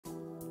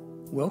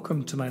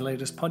Welcome to my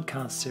latest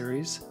podcast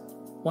series,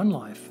 One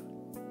Life.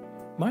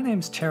 My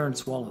name's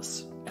Terence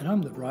Wallace, and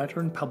I'm the writer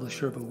and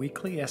publisher of a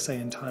weekly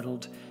essay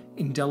entitled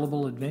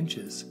Indelible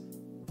Adventures,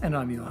 and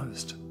I'm your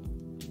host.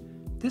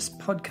 This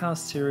podcast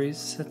series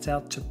sets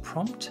out to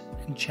prompt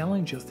and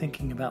challenge your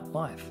thinking about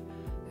life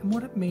and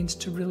what it means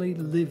to really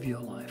live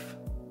your life.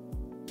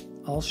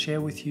 I'll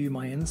share with you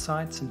my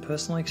insights and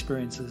personal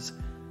experiences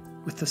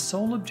with the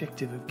sole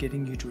objective of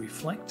getting you to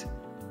reflect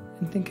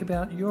and think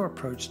about your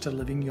approach to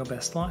living your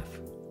best life.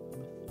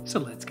 So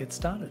let's get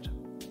started.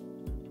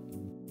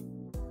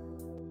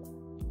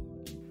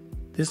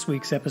 This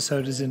week's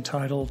episode is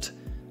entitled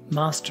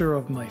Master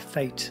of My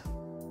Fate.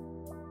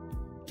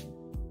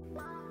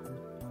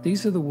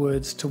 These are the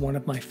words to one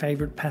of my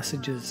favorite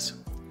passages,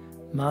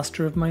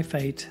 Master of my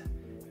fate,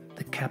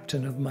 the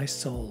captain of my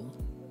soul.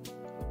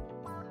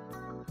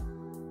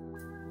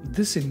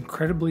 This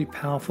incredibly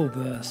powerful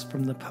verse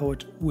from the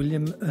poet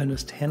William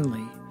Ernest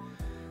Henley,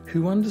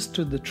 who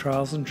understood the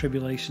trials and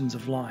tribulations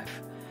of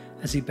life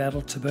as he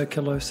battled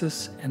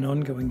tuberculosis and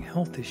ongoing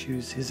health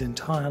issues his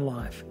entire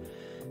life,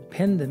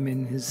 penned them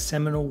in his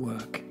seminal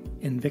work,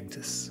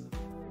 Invictus.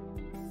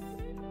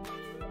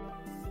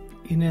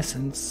 In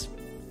essence,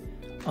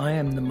 I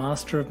am the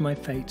master of my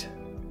fate,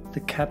 the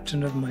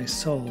captain of my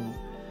soul,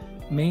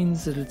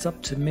 means that it's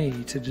up to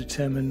me to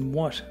determine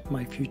what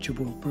my future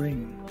will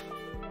bring.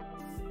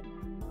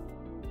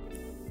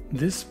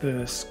 This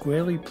verse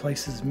squarely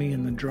places me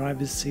in the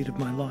driver's seat of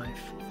my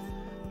life.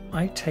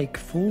 I take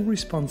full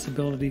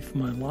responsibility for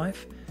my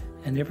life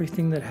and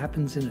everything that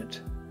happens in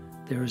it.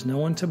 There is no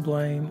one to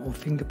blame or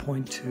finger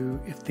point to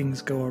if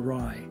things go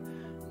awry.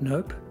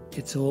 Nope,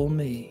 it's all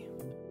me.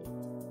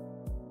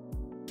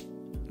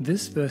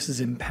 This verse is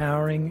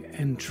empowering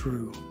and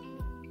true.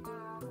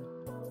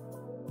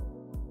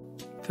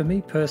 For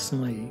me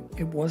personally,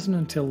 it wasn't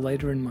until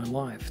later in my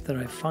life that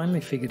I finally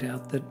figured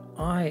out that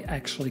I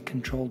actually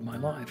controlled my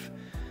life,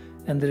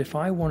 and that if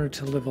I wanted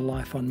to live a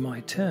life on my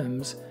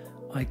terms,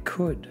 I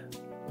could.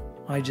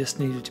 I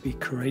just needed to be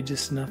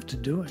courageous enough to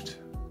do it.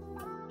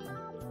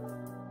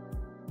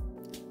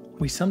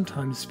 We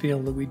sometimes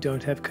feel that we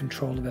don't have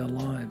control of our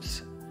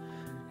lives,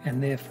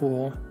 and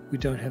therefore we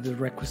don't have the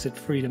requisite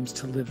freedoms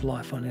to live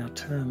life on our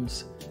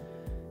terms.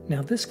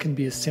 Now, this can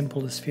be as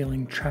simple as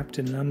feeling trapped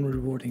in an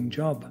unrewarding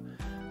job,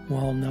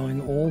 while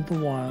knowing all the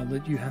while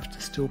that you have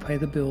to still pay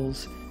the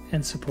bills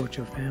and support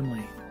your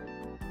family.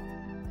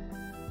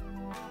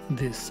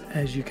 This,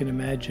 as you can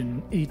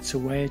imagine, eats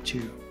away at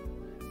you.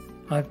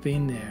 I've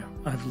been there,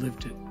 I've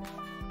lived it.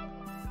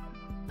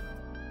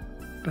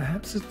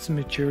 Perhaps it's a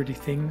maturity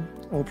thing,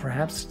 or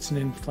perhaps it's an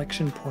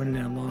inflection point in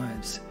our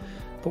lives,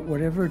 but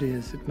whatever it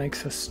is, it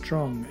makes us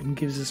strong and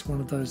gives us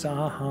one of those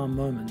aha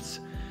moments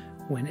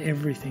when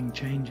everything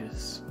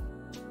changes.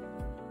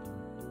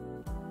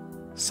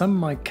 Some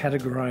might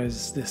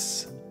categorize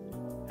this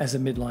as a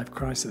midlife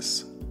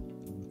crisis,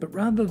 but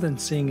rather than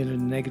seeing it in a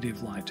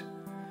negative light,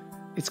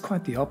 it's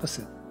quite the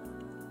opposite.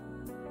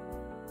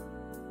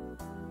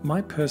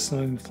 My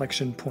personal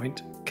inflection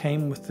point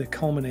came with the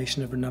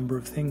culmination of a number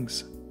of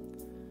things: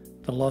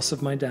 the loss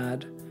of my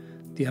dad,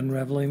 the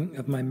unraveling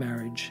of my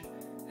marriage,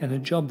 and a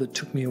job that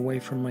took me away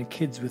from my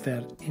kids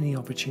without any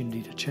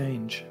opportunity to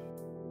change.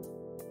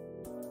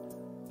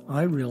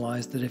 I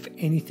realized that if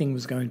anything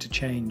was going to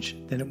change,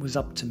 then it was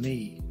up to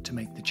me to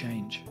make the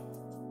change.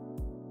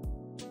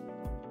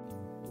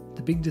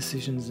 The big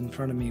decisions in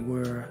front of me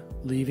were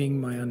leaving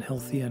my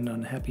unhealthy and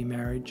unhappy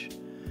marriage,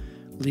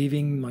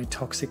 leaving my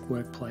toxic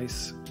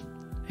workplace,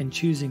 and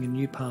choosing a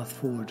new path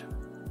forward.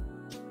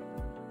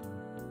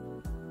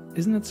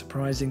 Isn't it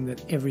surprising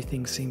that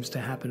everything seems to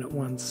happen at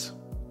once?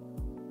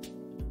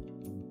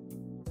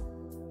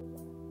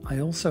 I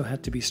also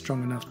had to be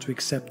strong enough to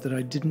accept that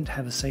I didn't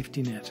have a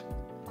safety net,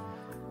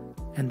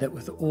 and that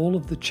with all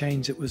of the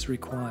change that was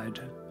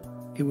required,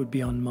 it would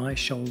be on my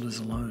shoulders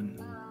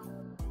alone.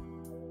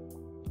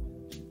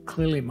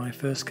 Clearly, my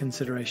first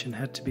consideration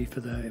had to be for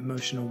the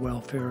emotional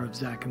welfare of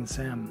Zach and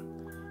Sam.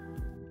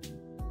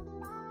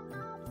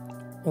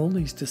 All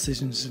these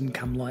decisions didn't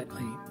come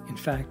lightly. In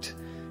fact,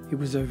 it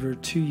was over a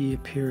 2-year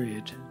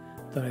period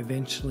that I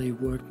eventually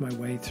worked my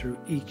way through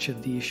each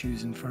of the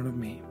issues in front of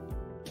me.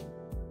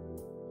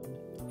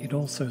 It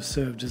also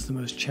served as the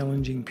most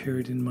challenging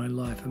period in my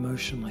life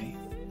emotionally.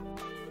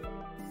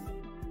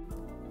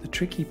 The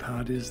tricky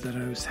part is that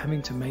I was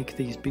having to make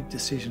these big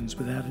decisions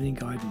without any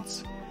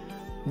guidance,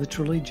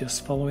 literally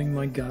just following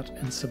my gut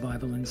and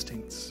survival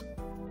instincts.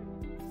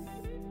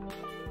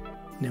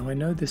 Now, I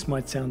know this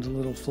might sound a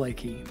little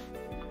flaky,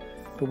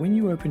 but when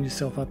you open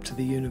yourself up to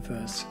the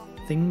universe,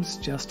 things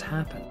just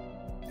happen.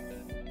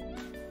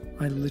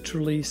 I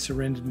literally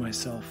surrendered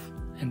myself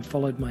and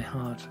followed my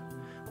heart,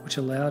 which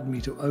allowed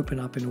me to open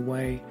up in a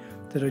way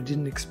that I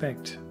didn't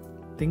expect.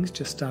 Things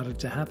just started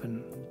to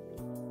happen.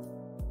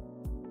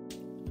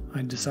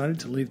 I decided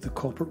to leave the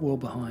corporate world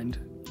behind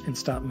and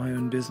start my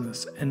own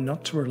business, and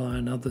not to rely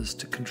on others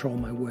to control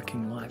my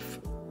working life.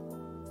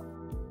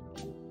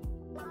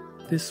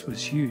 This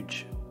was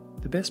huge.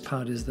 The best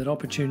part is that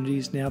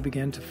opportunities now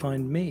began to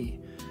find me,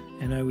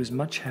 and I was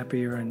much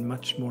happier and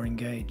much more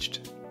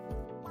engaged.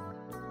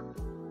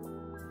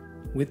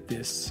 With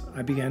this,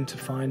 I began to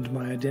find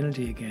my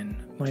identity again.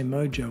 My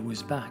mojo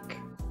was back.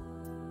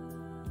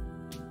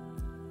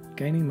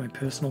 Gaining my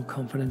personal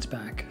confidence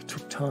back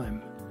took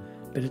time,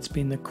 but it's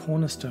been the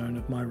cornerstone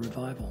of my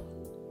revival.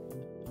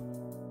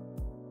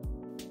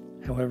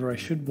 However, I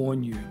should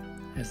warn you,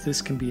 as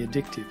this can be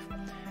addictive,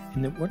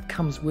 in that what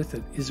comes with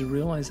it is a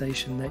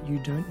realization that you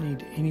don't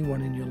need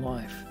anyone in your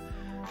life,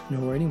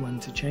 nor anyone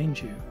to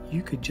change you.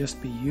 You could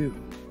just be you.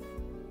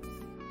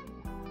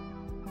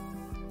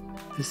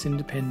 This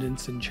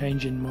independence and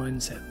change in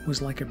mindset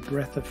was like a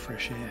breath of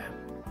fresh air.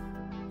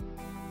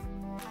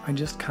 I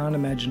just can't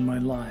imagine my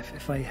life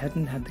if I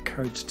hadn't had the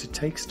courage to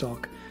take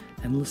stock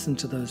and listen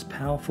to those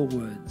powerful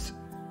words.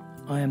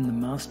 I am the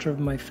master of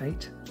my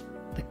fate,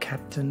 the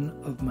captain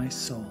of my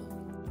soul.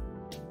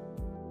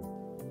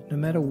 No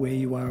matter where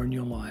you are in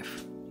your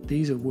life,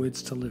 these are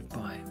words to live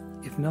by,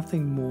 if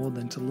nothing more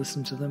than to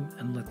listen to them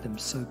and let them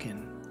soak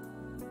in.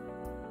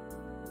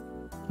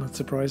 Not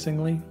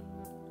surprisingly,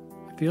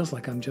 it feels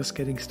like I'm just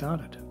getting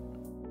started.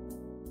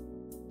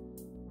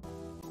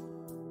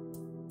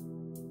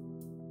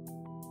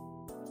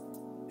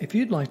 If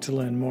you'd like to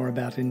learn more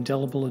about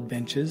Indelible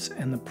Adventures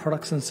and the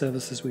products and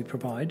services we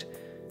provide,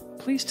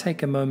 please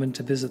take a moment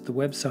to visit the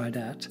website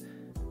at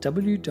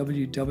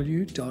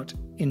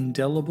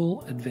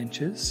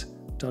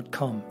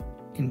www.indelibleadventures.com.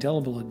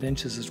 Indelible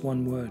Adventures is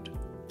one word.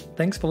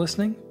 Thanks for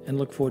listening, and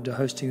look forward to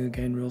hosting you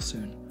again real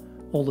soon.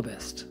 All the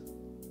best.